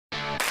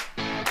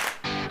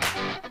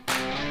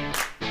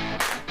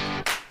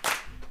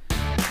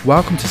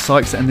Welcome to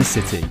Sykes and the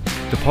City,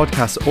 the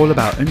podcast all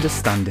about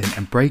understanding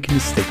and breaking the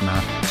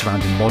stigma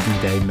surrounding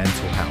modern day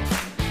mental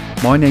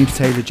health. My name's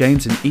Taylor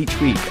James, and each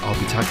week I'll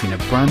be tackling a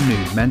brand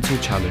new mental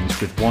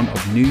challenge with one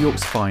of New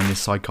York's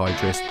finest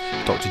psychiatrists,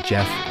 Dr.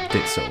 Jeff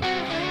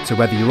Ditzel. So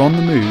whether you're on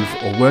the move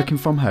or working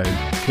from home,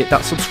 hit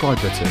that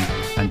subscribe button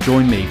and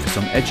join me for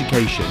some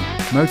education,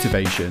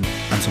 motivation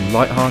and some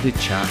light-hearted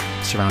chat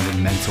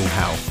surrounding mental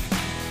health.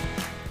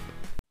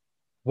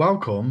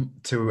 Welcome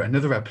to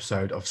another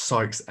episode of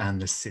Sykes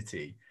and the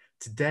City.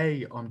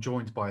 Today I'm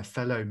joined by a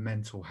fellow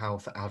mental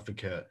health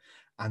advocate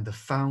and the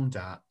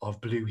founder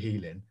of Blue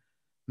Healing,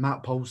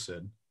 Matt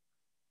Polson.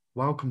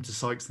 Welcome to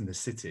Sykes and the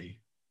City.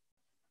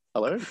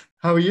 Hello.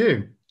 How are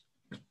you?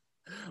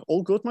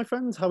 All good, my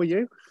friend. How are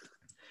you?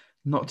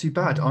 Not too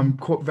bad. I'm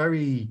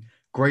very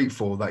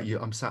grateful that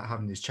I'm sat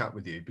having this chat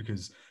with you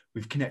because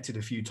we've connected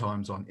a few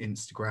times on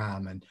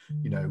Instagram and,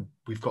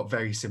 we've got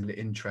very similar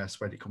interests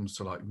when it comes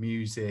to like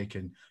music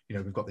and,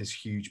 we've got this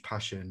huge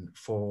passion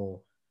for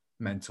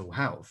mental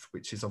health,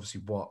 which is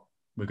obviously what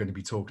we're going to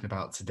be talking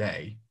about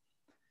today.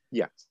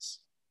 Yes.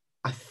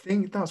 I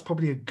think that's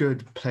probably a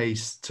good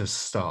place to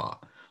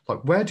start.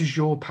 Like, where does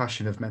your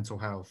passion of mental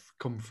health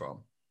come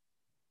from?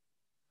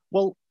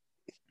 Well,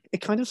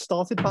 it kind of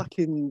started back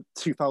in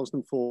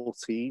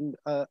 2014.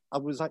 I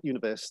was at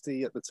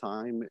university at the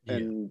time,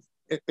 and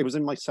it was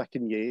in my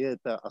second year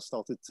that I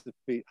started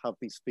to have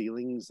these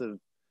feelings of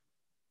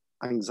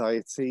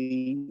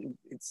anxiety.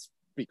 It's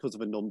because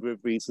of a number of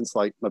reasons.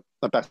 Like my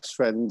best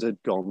friend had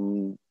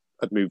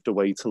moved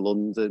away to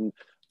London.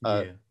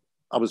 I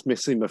was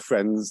missing my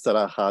friends that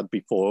I had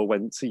before I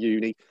went to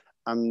uni,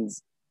 and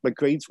my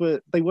grades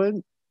were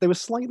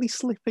slightly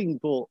slipping,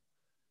 but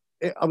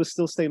I was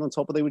still staying on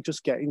top, but they were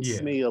just getting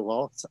to me a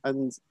lot.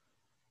 And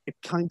it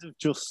kind of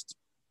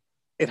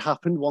it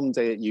happened one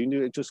day at uni.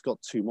 It just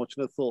got too much.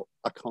 And I thought,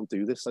 I can't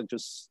do this.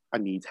 I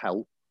need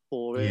help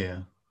for it. Yeah.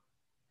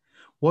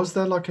 Was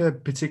there like a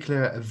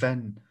particular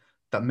event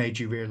that made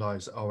you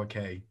realize, oh,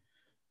 okay,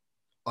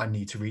 I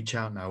need to reach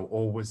out now?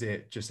 Or was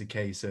it just a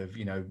case of,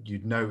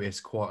 you'd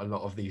noticed quite a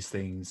lot of these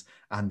things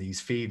and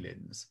these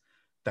feelings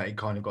that it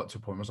kind of got to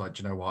a point where it was like,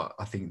 do you know what?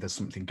 I think there's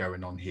something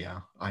going on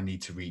here. I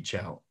need to reach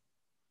out.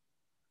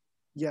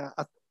 Yeah,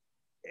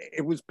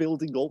 it was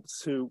building up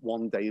to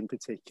one day in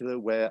particular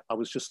where I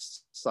was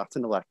just sat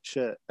in a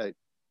lecture at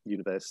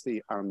university,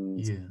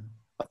 and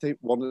I think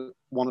one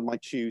of my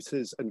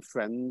tutors and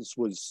friends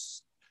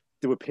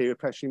they were peer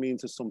pressuring me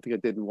into something I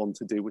didn't want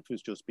to do, which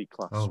was just be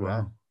class rep.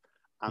 Wow.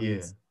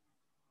 And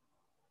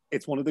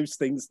it's one of those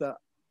things that,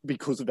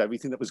 because of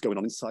everything that was going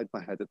on inside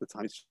my head at the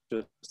time, it's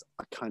just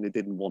I kind of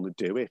didn't want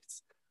to do it,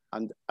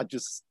 and I'm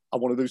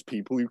one of those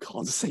people who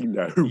can't say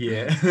no.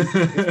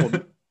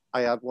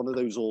 I had one of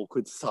those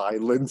awkward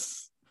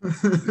silence.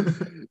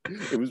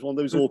 It was one of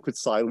those awkward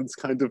silence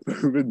kind of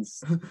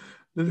moments.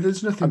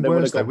 There's nothing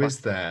worse though, is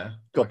there?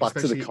 Got back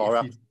to the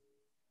car.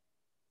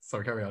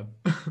 Sorry, carry on.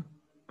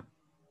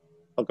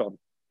 Oh, go on.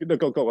 No,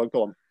 go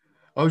on.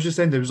 I was just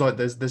saying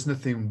there's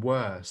nothing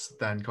worse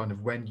than kind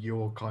of when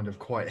you're kind of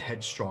quite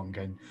headstrong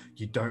and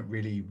you don't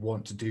really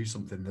want to do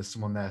something. There's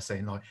someone there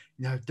saying like,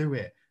 no, do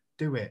it.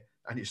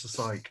 And it's just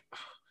like,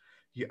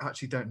 you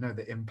actually don't know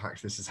the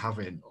impact this is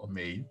having on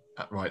me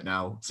right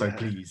now. So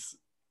please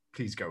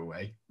go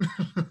away.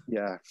 And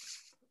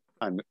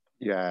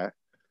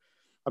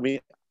I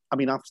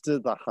mean, after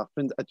that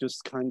happened, I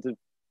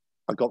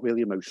got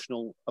really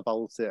emotional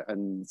about it,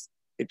 and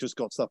it just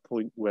got to that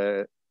point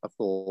where I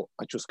thought,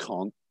 I just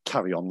can't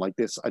carry on like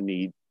this. I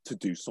need to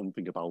do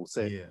something about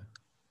it. Yeah.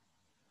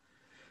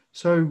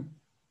 So,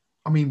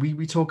 I mean,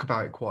 we talk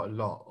about it quite a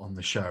lot on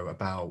the show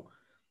about,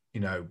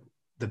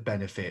 the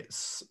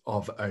benefits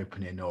of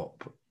opening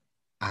up,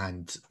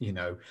 and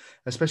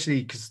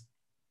especially because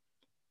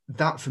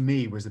that for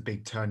me was a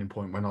big turning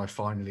point when I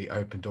finally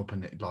opened up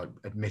and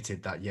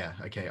admitted that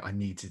I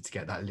needed to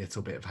get that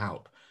little bit of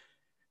help.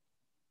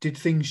 Did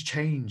things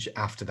change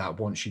after that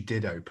once you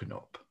did open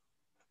up?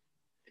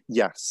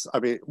 Yes. I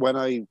mean, when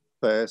I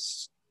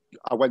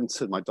went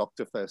to my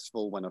doctor first of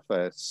all when I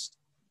first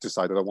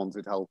decided I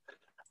wanted help,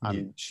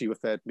 and she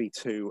referred me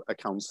to a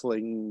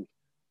counselling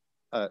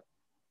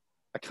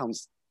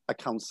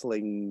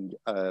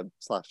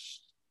slash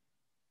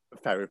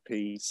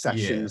therapy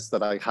sessions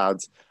that I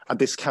had, and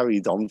this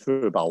carried on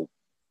for about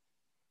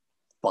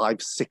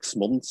 5-6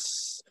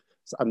 months,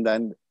 and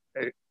then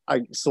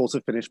I sort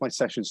of finished my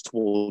sessions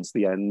towards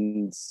the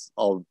end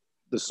of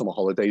the summer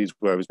holidays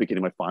where I was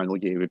beginning my final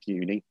year of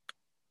uni.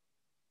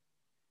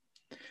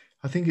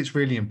 I think it's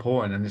really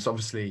important, and it's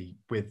obviously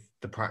with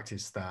the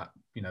practice that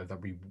that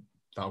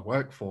I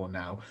work for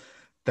now,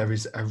 there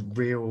is a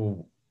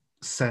real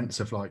sense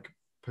of like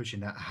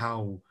pushing at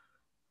how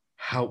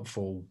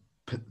helpful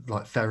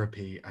like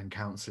therapy and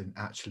counseling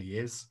actually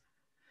is.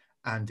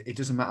 And it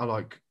doesn't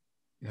matter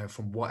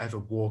from whatever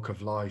walk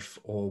of life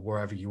or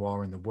wherever you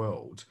are in the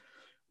world,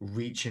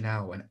 reaching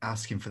out and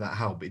asking for that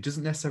help, it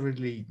doesn't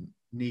necessarily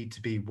need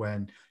to be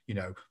when, you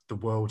know, the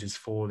world is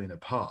falling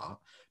apart,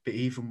 but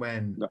even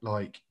when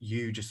like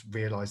you just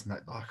realizing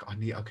that like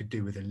I could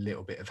do with a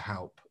little bit of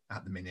help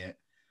at the minute.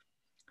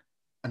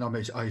 And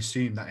I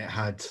assume that it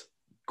had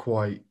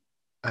quite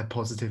a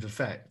positive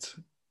effect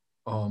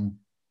on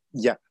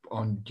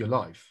your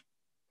life.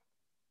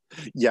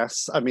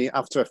 Yes, I mean,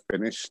 after I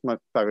finished my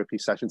therapy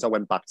sessions, I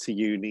went back to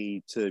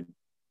uni to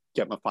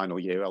get my final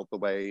year out the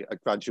way. I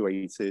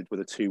graduated with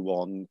a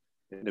 2-1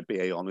 in a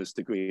BA honours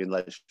degree in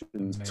leisure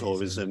and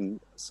tourism.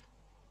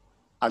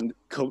 And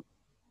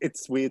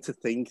it's weird to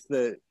think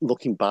that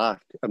looking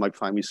back at my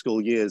primary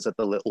school years at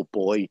the little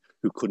boy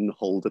who couldn't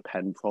hold a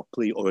pen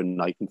properly or a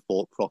knife and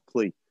fork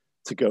properly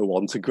to go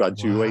on to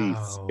graduate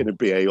in a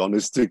BA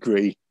honours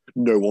degree,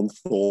 no one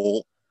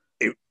thought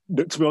it.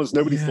 To be honest,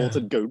 nobody thought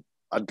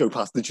I'd go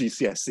past the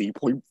GCSE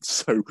point.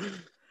 So,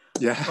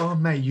 yeah. Oh,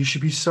 mate, you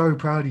should be so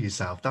proud of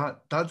yourself.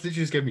 That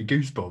just gave me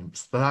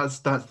goosebumps.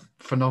 That's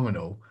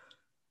phenomenal.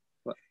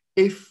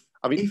 If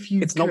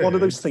you it's not one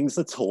of those things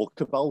to talk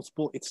about,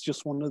 but it's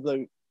just one of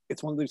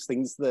those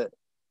things that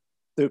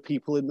there are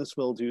people in this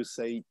world who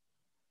say,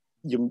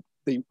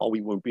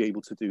 we won't be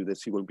able to do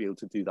this, you won't be able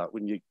to do that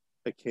when you're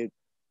a kid.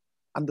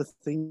 And the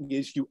thing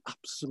is, you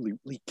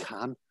absolutely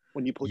can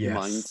when you put your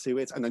mind to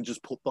it and then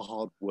just put the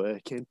hard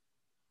work in.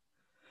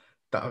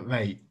 That,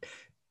 mate,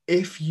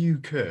 if you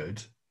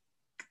could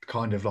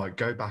kind of like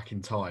go back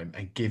in time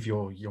and give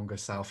your younger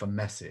self a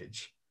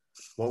message,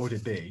 what would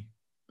it be?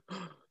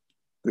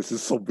 This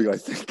is something I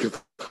think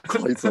of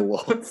quite a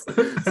lot,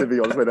 to be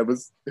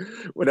honest.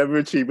 Whenever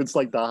achievements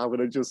like that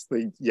happen, I just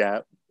think,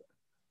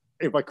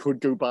 if I could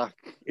go back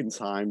in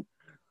time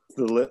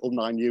to the little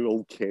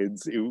 9-year-old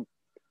kids who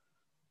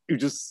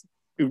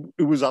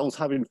was out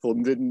having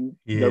fun, didn't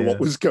know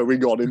what was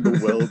going on in the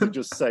world, and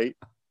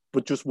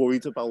just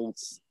worried about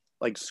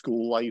like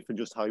school life and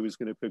just how he was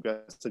going to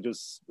progress, I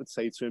just would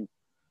say to him,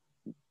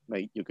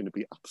 mate, you're going to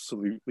be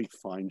absolutely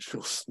fine,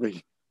 trust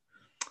me.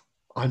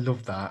 I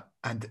love that.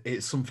 And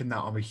it's something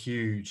that I'm a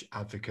huge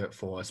advocate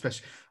for,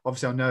 especially,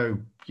 obviously, I know,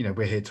 you know,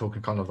 we're here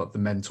talking kind of like the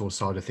mentor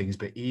side of things,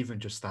 but even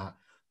just that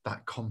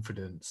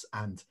confidence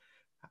and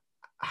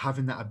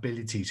having that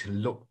ability to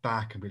look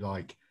back and be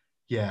like,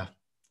 yeah,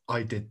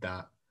 I did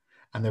that.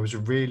 And there was a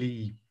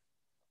really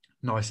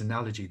nice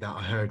analogy that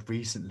I heard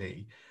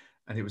recently,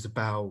 and it was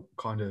about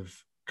kind of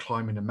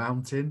climbing a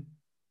mountain.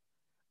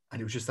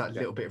 And it was just that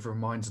little bit of a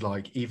reminder,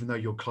 like, even though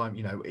you're climbing,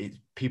 you know,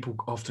 people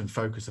often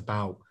focus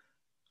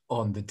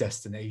on the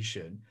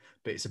destination,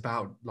 but it's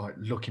about like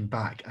looking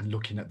back and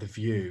looking at the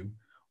view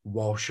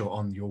whilst you're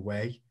on your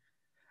way.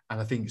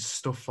 And I think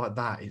stuff like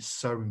that is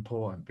so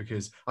important,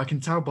 because I can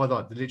tell by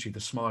like literally the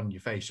smile on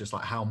your face, just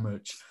like how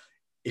much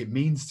it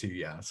means to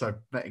you. So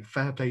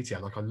fair play to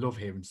you. Like, I love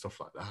hearing stuff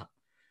like that.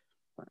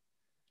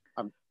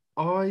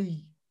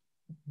 I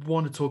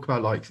want to talk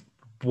about, like,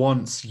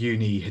 once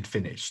uni had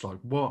finished, like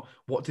what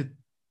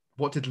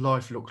did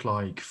life look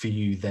like for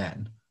you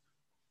then?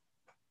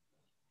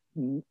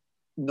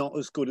 Not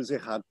as good as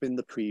it had been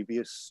the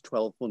previous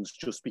 12 months,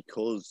 just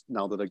because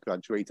now that I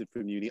graduated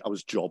from uni, I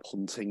was job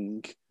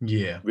hunting.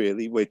 Yeah.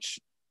 Really, which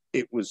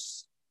it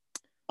was.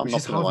 I'm which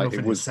not is hard lie, enough it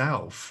in was,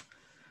 itself.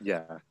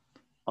 Yeah.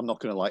 I'm not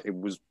going to lie, it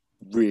was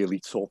really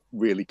tough,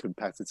 really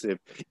competitive,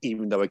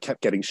 even though I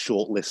kept getting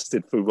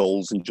shortlisted for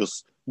roles and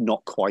just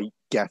not quite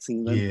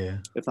getting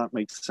them, if that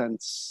makes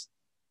sense.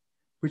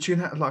 Which, you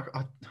know, like,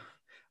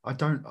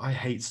 I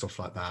hate stuff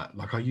like that.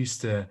 Like, I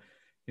used to,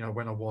 you know,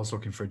 when I was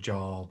looking for a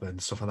job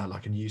and stuff like that,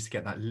 like, and you used to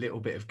get that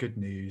little bit of good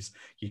news,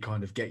 you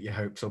kind of get your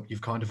hopes up,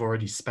 you've kind of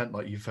already spent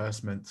like your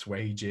first month's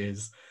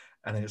wages,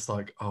 and then it's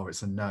like, oh,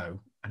 it's a no.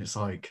 And it's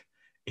like,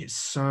 it's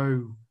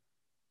so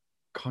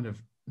kind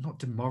of not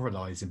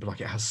demoralizing, but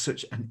like it has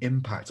such an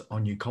impact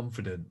on your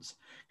confidence,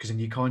 because then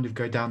you kind of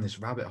go down this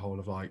rabbit hole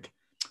of like,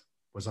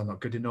 was I not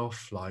good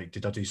enough? Like,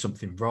 did I do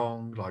something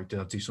wrong? Like, did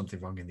I do something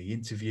wrong in the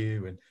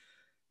interview? And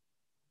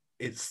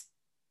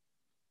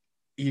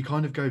you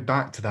kind of go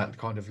back to that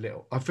kind of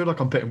little, I feel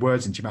like I'm putting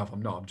words into your mouth.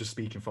 I'm not, I'm just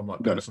speaking from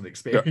like personal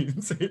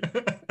experience.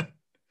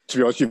 To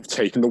be honest, you've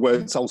taken the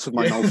words out of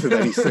my mouth, if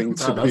anything,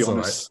 to be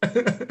honest.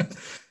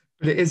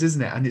 But it is,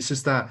 isn't it? And it's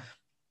just that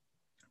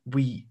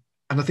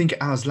and I think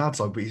as lads,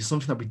 like, it's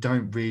something that we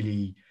don't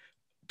really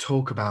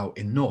talk about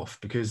enough,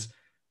 because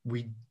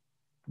we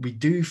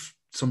do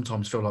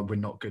sometimes feel like we're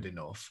not good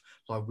enough,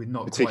 like we're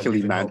not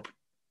particularly men. Up.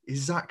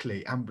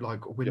 Exactly. And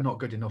like, we're not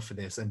good enough for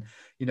this. And,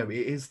 you know, it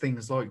is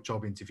things like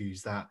job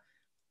interviews that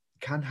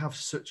can have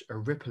such a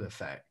ripple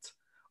effect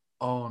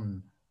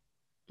on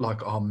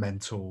like our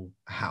mental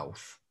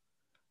health.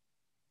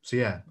 So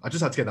yeah, I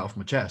just had to get that off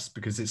my chest,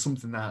 because it's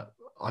something that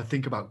I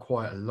think about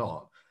quite a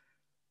lot,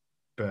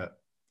 but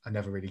I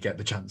never really get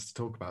the chance to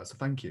talk about. So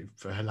thank you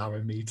for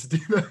allowing me to do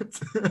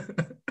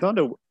that.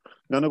 No.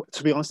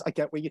 To be honest, I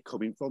get where you're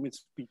coming from.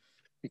 It's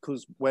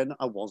because when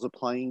I was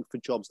applying for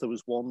jobs, there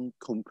was one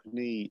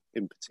company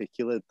in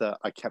particular that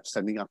I kept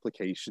sending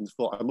applications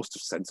for. I must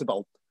have sent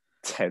about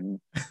 10.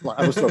 Like,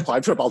 I must have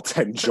applied for about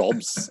 10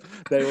 jobs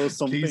there or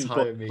something. Please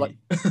hire me. Like,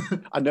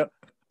 I know,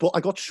 but I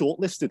got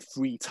shortlisted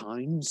 3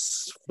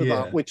 times for Yeah.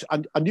 that, which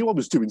I knew I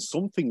was doing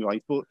something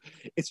right, but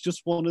it's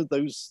just one of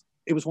those.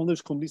 It was one of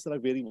those companies that I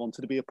really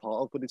wanted to be a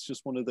part of, but it's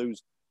just one of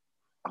those.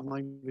 Am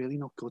I really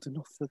not good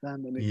enough for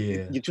them? And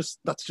Yeah.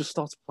 that just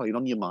starts playing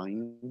on your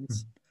mind.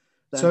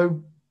 Then.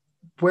 So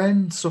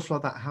when stuff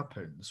like that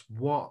happens,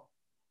 what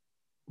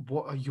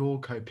are your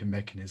coping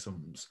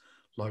mechanisms?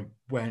 Like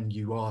when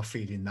you are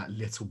feeling that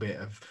little bit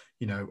of,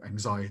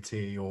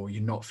 anxiety, or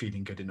you're not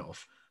feeling good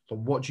enough,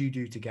 like what do you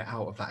do to get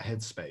out of that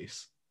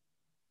headspace?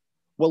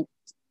 Well,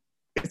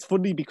 it's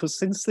funny because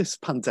since this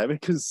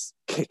pandemic has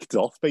kicked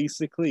off,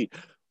 basically,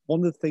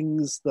 one of the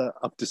things that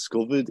I've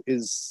discovered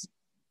is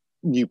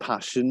new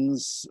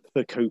passions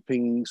for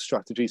coping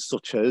strategies,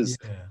 such as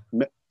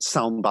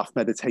sound bath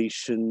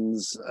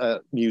meditations,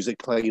 music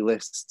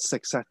playlists,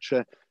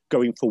 etc.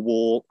 Going for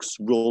walks,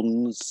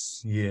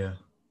 runs. Yeah.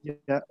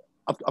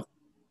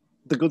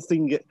 The good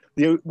thing,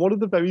 one of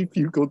the very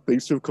few good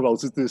things to have come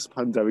out of this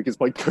pandemic is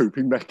my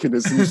coping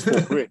mechanisms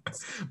for it.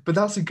 But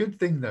that's a good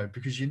thing though,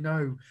 because you've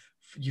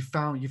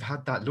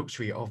had that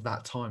luxury of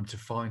that time to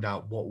find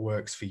out what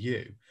works for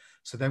you.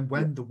 So then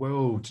when the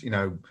world,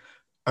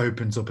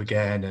 opens up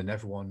again and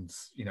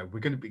everyone's,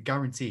 we're going to be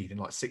guaranteed in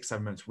like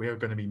 6-7 months, we're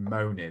going to be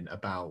moaning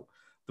about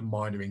the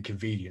minor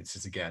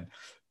inconveniences again.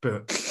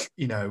 But,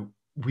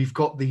 we've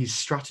got these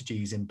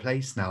strategies in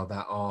place now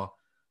that are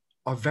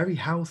very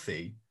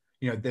healthy.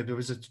 There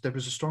was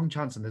a strong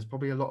chance, and there's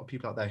probably a lot of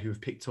people out there who have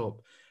picked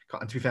up,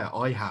 and to be fair,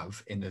 I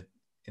have in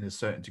a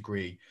certain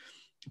degree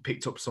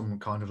picked up some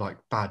kind of like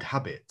bad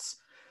habits,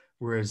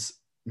 whereas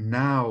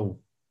now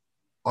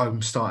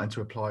I'm starting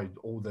to apply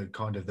all the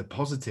kind of the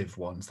positive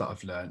ones that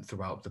I've learned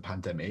throughout the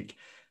pandemic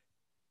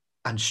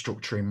and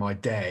structuring my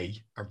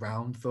day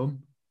around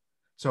them.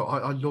 So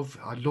I love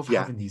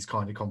having these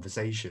kind of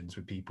conversations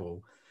with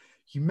people.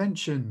 You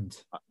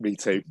mentioned... Me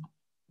too.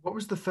 What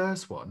was the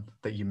first one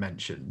that you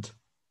mentioned?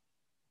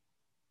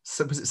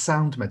 So was it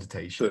sound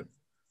meditation?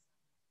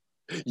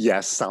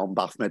 Yes, sound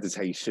bath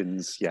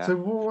meditations. Yeah. So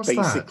what's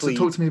that? So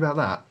talk to me about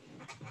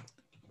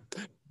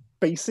that.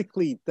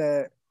 Basically,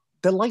 they're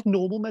like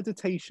normal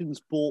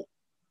meditations, but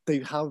they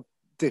have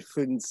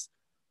different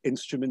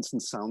instruments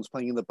and sounds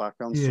playing in the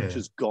background, such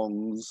as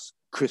gongs,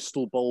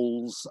 crystal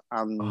bowls,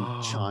 and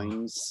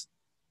chimes.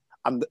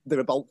 And they're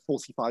about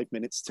 45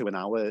 minutes to an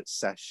hour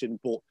session,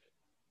 but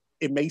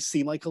it may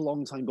seem like a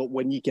long time, but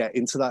when you get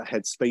into that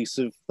headspace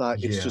of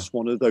that, it's just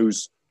one of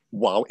those,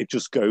 wow, it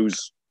just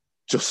goes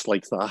just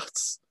like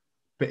that.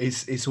 But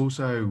it's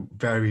also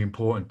very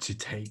important to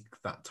take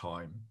that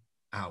time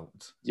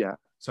out. Yeah.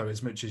 So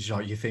as much as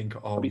you think,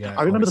 I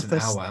remember it's an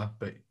hour,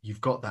 but you've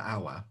got that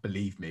hour,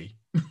 believe me.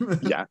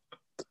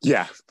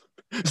 Yeah.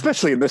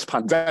 Especially in this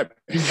pandemic.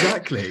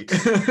 Exactly.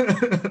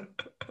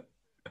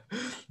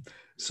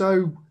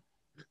 So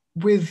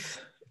with,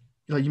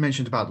 like you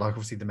mentioned about like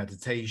obviously the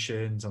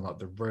meditations and like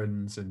the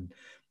runs, and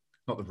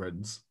not the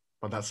runs,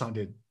 but that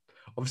sounded,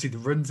 obviously the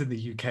runs in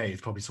the UK is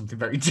probably something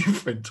very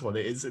different to what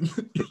it is in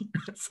the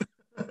US.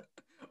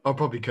 I'll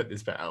probably cut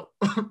this bit out.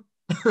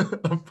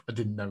 I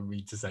didn't know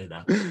me to say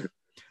that.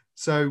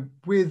 So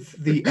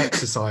with the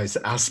exercise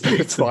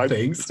aspect of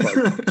things,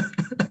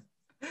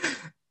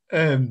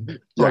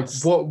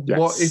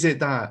 what is it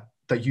that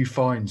you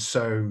find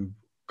so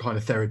kind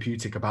of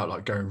therapeutic about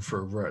like going for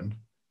a run?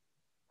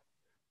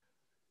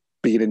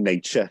 Being in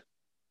nature,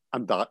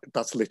 and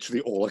that's literally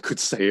all I could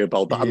say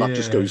about that. And that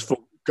just goes for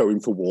going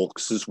for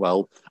walks as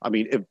well. I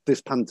mean, if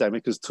this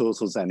pandemic has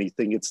taught us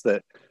anything, it's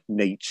that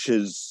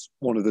nature's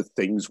one of the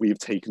things we have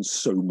taken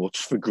so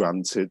much for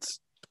granted.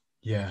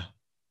 Yeah.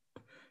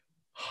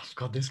 Oh,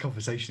 God, this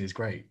conversation is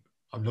great.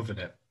 I'm loving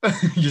it.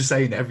 You're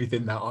saying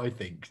everything that I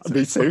think. So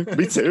me too.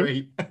 Me too.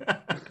 Great.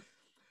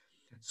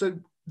 So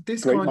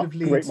this kind of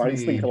leads great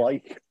minds think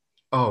alike.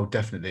 Oh,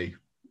 definitely.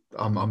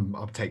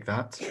 I'll take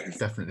that.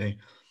 Definitely.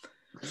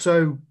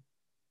 So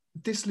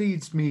this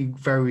leads me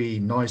very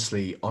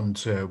nicely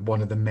onto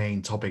one of the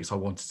main topics I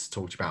wanted to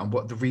talk about, and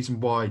what the reason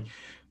why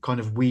kind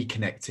of we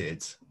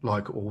connected,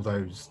 like all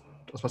those,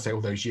 I was about to say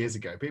all those years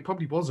ago, but it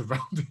probably was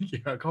around a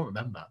year. I can't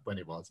remember when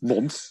it was.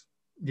 Months.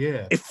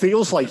 Yeah. It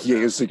feels like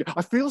years ago.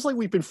 I feels like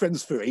we've been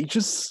friends for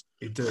ages.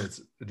 It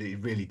does.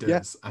 It really does.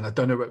 Yeah. And I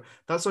don't know,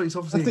 it's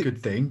obviously a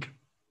good thing,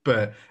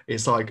 but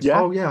it's like,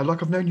 oh yeah,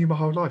 like I've known you my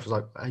whole life. It's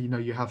like,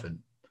 you haven't.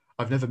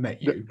 I've never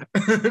met you.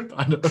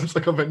 I know, it's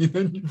like I've only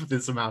known you for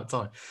this amount of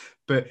time.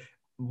 But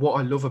what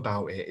I love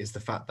about it is the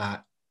fact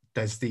that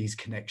there's these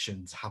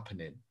connections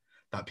happening,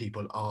 that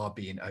people are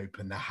being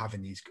open, they're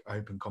having these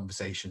open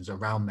conversations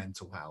around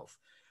mental health.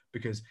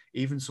 Because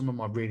even some of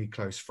my really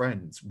close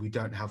friends, we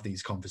don't have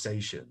these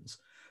conversations.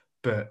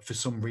 But for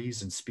some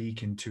reason,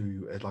 speaking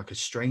to like a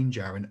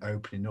stranger and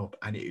opening up,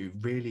 and it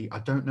really, I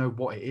don't know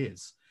what it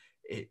is.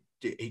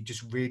 It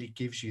just really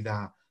gives you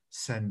that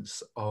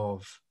sense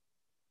of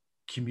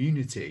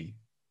community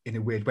in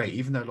a weird way,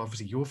 even though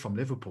obviously you're from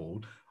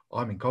Liverpool,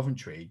 I'm in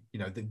Coventry,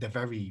 they're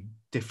very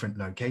different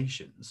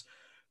locations,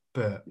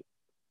 but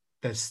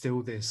there's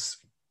still this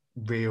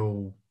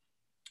real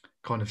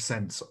kind of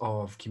sense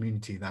of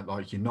community that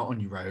like you're not on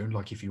your own.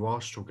 Like if you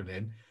are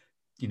struggling,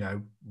 you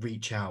know,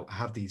 reach out,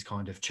 have these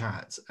kind of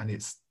chats. And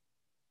it's,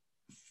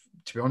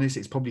 to be honest,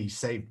 it's probably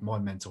saved my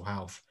mental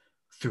health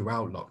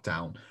throughout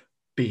lockdown,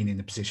 being in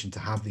a position to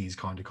have these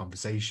kind of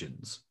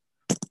conversations.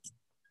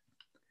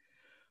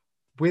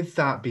 With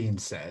that being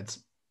said,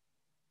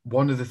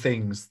 one of the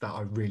things that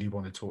I really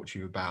want to talk to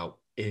you about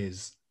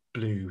is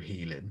Blue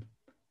Healing,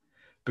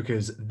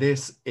 because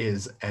this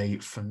is a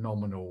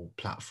phenomenal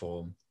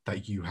platform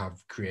that you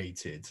have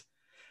created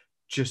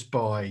just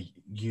by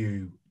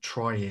you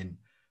trying,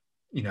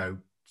 you know,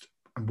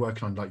 and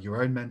working on like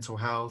your own mental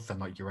health and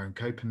like your own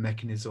coping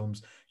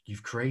mechanisms.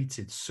 You've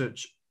created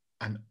such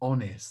an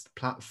honest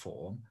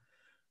platform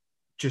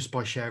just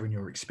by sharing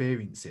your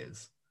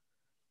experiences.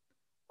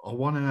 I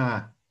want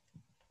to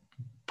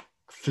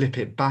flip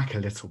it back a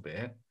little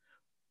bit.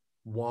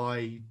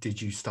 Why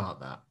did you start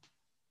that?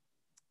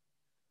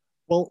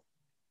 Well,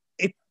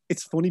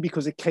 it's funny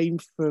because it came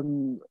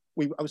from,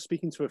 I was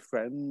speaking to a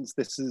friend,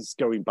 this is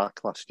going back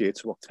last year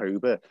to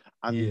October,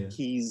 and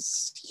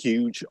he's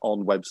huge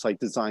on website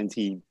design.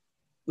 He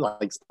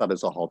likes that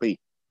as a hobby.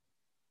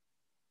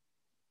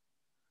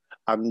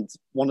 And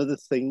one of the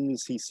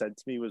things he said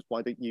to me was,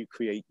 why don't you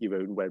create your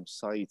own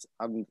website?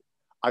 And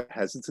I was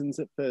hesitant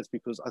at first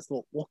because I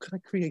thought, what can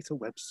I create a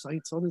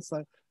website on? It's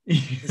like,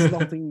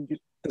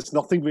 there's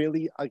nothing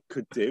really I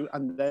could do.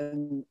 And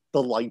then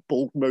the light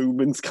bulb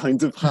moment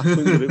kind of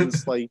happened, and it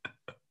was like,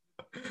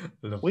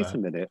 wait a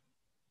minute,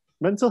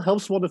 mental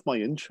health's one of my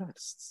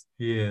interests.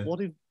 Yeah.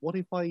 What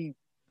if I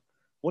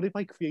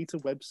create a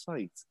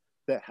website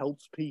that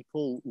helps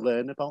people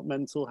learn about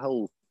mental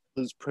health,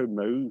 that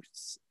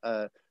promotes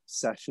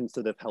sessions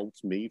that have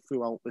helped me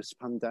throughout this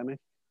pandemic?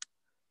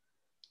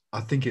 I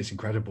think it's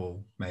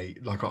incredible,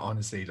 mate. Like,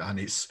 honestly, and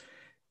it's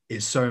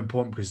so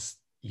important because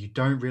you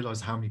don't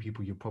realize how many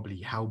people you're probably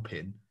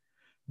helping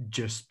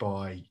just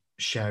by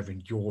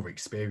sharing your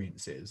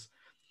experiences.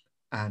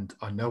 And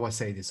I know I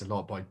say this a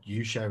lot, by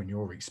you sharing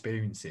your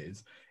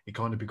experiences, it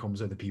kind of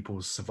becomes other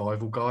people's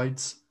survival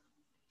guides.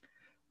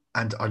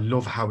 And I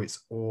love how it's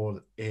all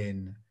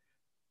in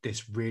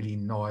this really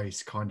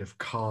nice kind of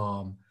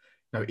calm,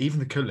 even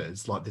the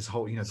colors, like this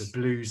whole, the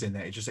blues in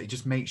there, it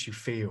just makes you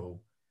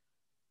feel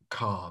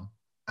calm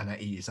and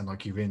at ease and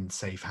like you're in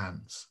safe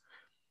hands.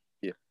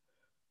 Yeah.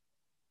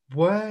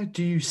 Where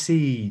do you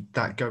see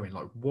that going?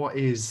 Like, what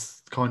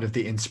is kind of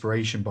the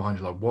inspiration behind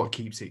it? Like, what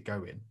keeps it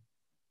going?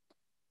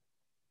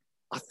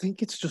 I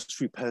think it's just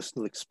through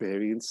personal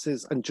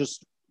experiences and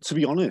just, to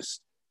be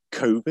honest,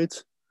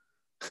 COVID.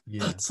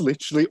 Yeah. That's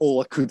literally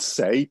all I could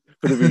say,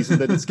 for the reason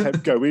that it's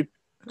kept going,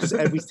 because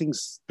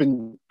everything's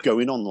been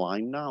going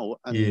online now.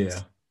 And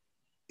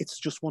it's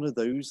just one of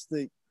those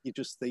that you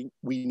just think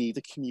we need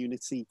a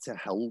community to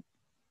help,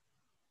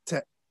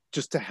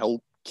 to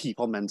help keep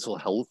our mental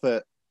health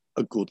at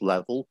a good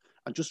level.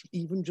 And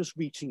just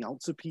reaching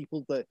out to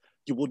people that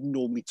you wouldn't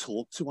normally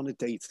talk to on a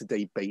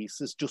day-to-day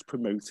basis, just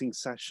promoting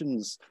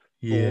sessions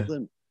for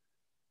them.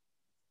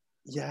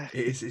 Yeah,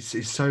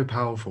 it's so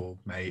powerful,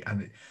 mate,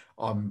 and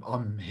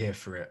I'm here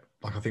for it.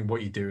 Like, I think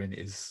what you're doing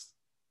is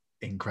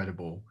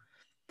incredible.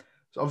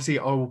 So obviously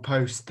I will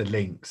post the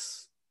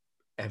links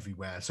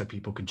everywhere so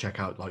people can check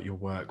out like your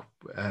work,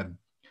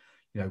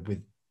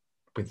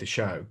 with the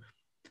show.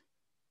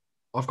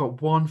 I've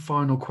got one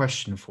final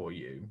question for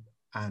you,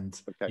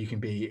 and you can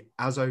be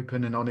as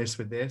open and honest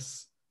with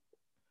this,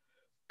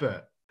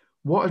 but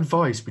what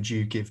advice would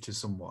you give to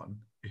someone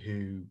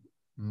who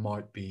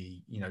might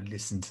be,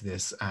 listen to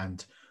this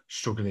and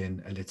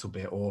struggling a little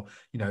bit, or,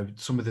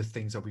 some of the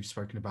things that we've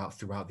spoken about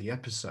throughout the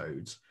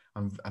episodes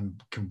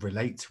and can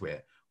relate to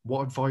it?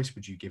 What advice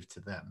would you give to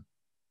them?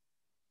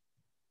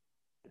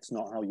 It's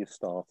not how you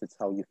start, it's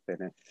how you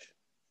finish.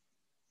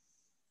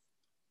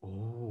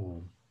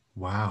 Oh,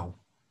 wow.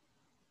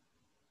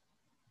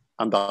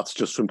 And that's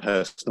just from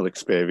personal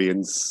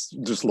experience,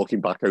 just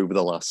looking back over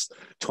the last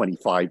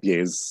 25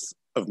 years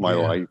of my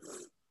life.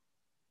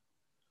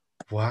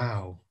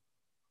 Wow.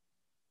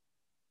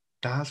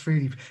 That's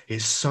really,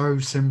 it's so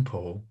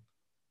simple,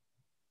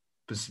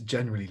 but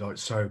generally like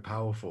so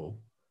powerful.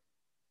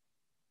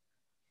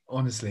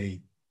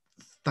 Honestly,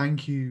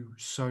 thank you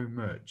so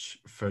much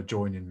for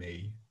joining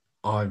me.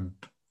 I'm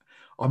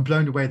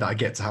blown away that I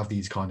get to have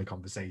these kind of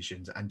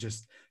conversations, and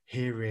just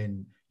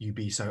hearing you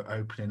be so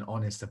open and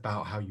honest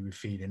about how you were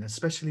feeling,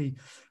 especially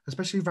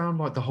around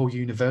like the whole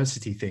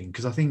university thing.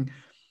 Because I think,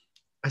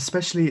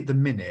 especially at the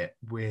minute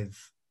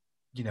with,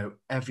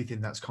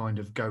 everything that's kind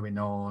of going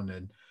on,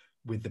 and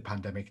with the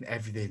pandemic and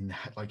everything,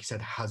 like you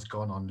said, has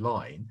gone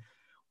online,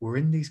 we're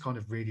in these kind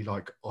of really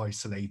like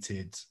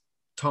isolated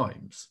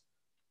times.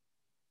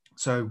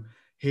 So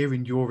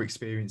hearing your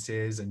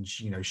experiences and,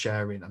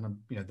 sharing, and,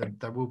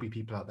 there will be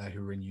people out there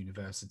who are in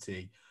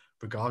university,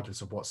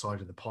 regardless of what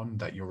side of the pond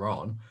that you're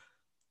on,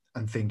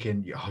 and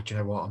thinking, oh, do you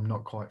know what? I'm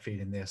not quite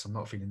feeling this. I'm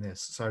not feeling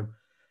this. So,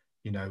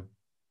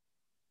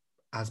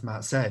 as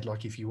Matt said,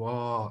 like, if you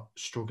are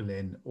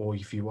struggling, or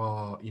if you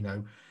are,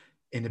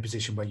 in a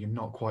position where you're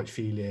not quite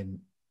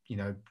feeling,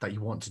 that you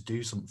want to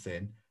do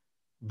something,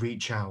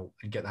 reach out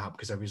and get that help,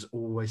 because there is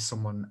always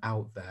someone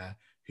out there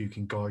who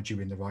can guide you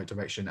in the right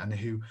direction and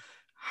who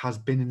has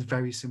been in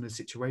very similar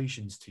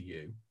situations to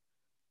you.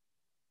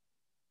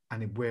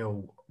 And it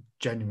will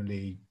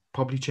genuinely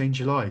probably change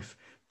your life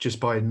just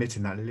by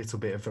admitting that little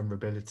bit of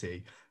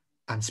vulnerability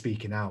and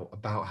speaking out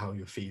about how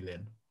you're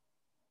feeling.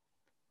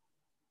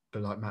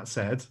 But like Matt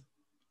said,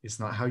 it's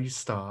not how you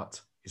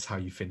start, it's how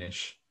you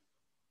finish.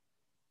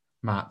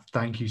 Matt,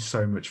 thank you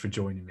so much for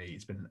joining me.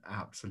 It's been an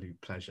absolute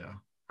pleasure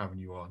having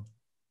you on.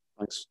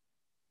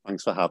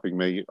 Thanks for having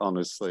me.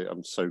 Honestly,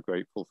 I'm so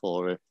grateful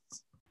for it.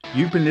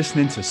 You've been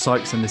listening to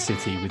Psychs and the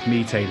City with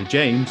me, Taylor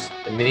James.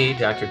 And me,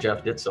 Dr.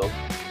 Jeff Ditzel.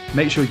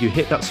 Make sure you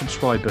hit that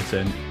subscribe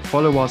button,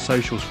 follow our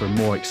socials for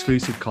more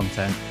exclusive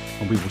content,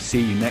 and we will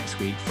see you next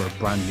week for a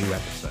brand new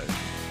episode.